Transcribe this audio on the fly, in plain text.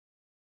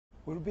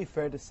Would it be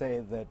fair to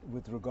say that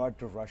with regard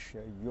to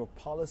Russia, your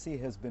policy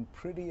has been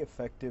pretty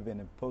effective in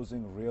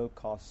imposing real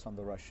costs on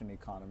the Russian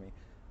economy,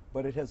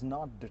 but it has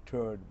not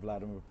deterred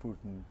Vladimir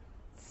Putin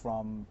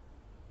from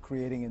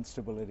creating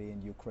instability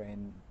in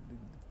Ukraine?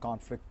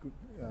 Conflict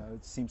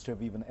seems to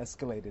have even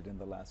escalated in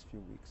the last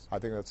few weeks. I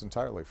think that's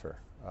entirely fair.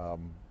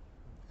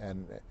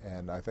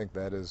 And I think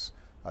that is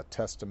a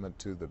testament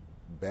to the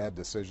bad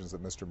decisions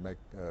that Mr.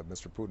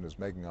 Putin is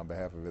making on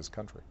behalf of his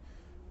country.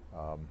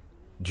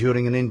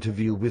 During an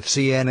interview with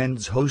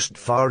CNN's host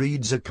Fareed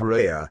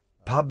Zakaria,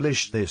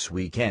 published this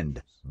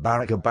weekend,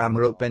 Barack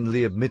Obama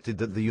openly admitted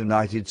that the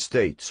United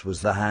States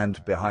was the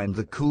hand behind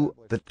the coup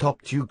that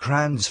topped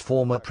Ukraine's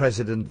former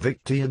president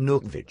Viktor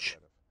Yanukovych.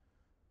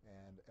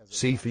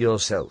 See for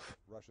yourself.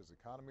 Russia's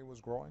economy was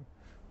growing.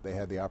 They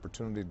had the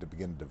opportunity to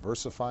begin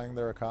diversifying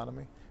their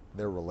economy.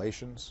 Their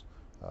relations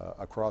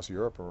across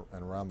Europe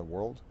and around the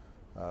world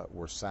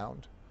were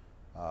sound.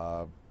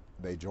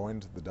 They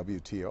joined the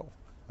WTO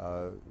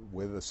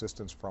with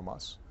assistance from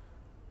us.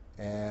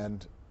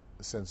 And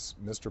since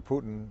Mr.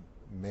 Putin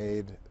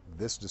made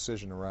this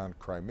decision around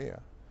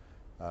Crimea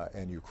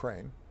and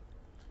Ukraine,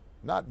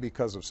 not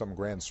because of some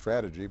grand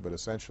strategy, but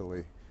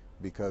essentially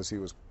because he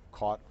was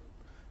caught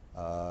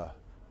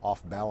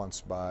off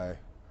balance by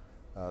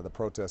the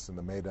protests in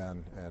the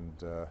Maidan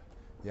and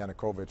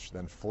Yanukovych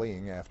then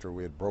fleeing after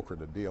we had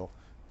brokered a deal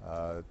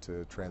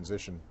to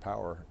transition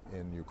power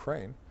in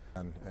Ukraine,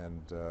 and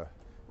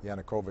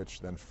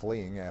Yanukovych then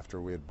fleeing after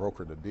we had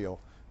brokered a deal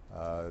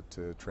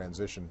to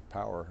transition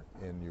power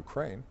in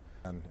Ukraine,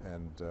 and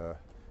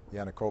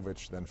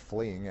Yanukovych then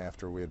fleeing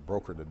after we had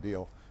brokered a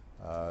deal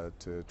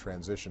to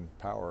transition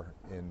power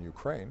in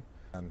Ukraine,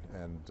 and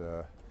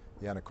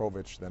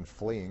Yanukovych then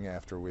fleeing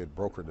after we had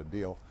brokered a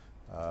deal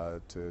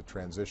to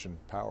transition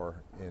power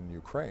in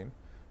Ukraine.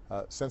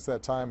 Since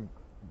that time,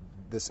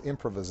 this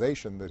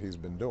improvisation that he's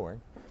been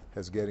doing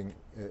has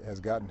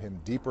gotten him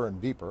deeper and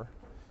deeper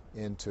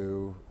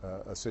into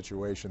a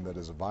situation that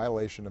is a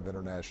violation of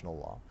international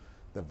law.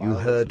 You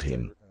heard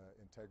him.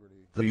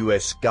 The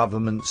US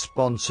government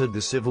sponsored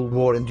the civil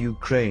war in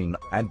Ukraine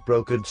and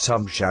brokered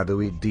some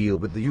shadowy deal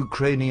with the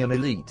Ukrainian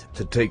elite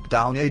to take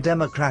down a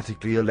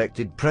democratically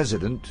elected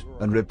president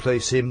and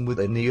replace him with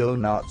a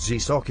neo-Nazi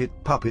socket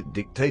puppet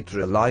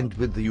dictator aligned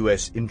with the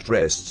US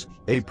interests,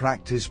 a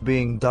practice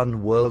being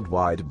done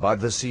worldwide by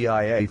the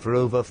CIA for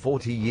over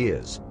 40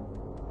 years.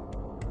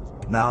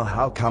 Now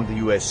how come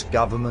the US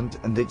government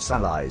and its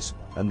allies,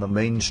 and the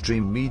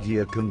mainstream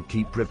media can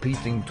keep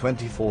repeating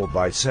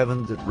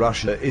 24/7 that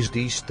Russia is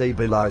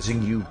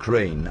destabilizing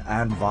Ukraine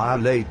and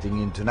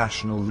violating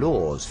international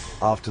laws,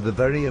 after the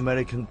very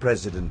American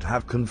president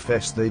have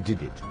confessed they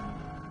did it?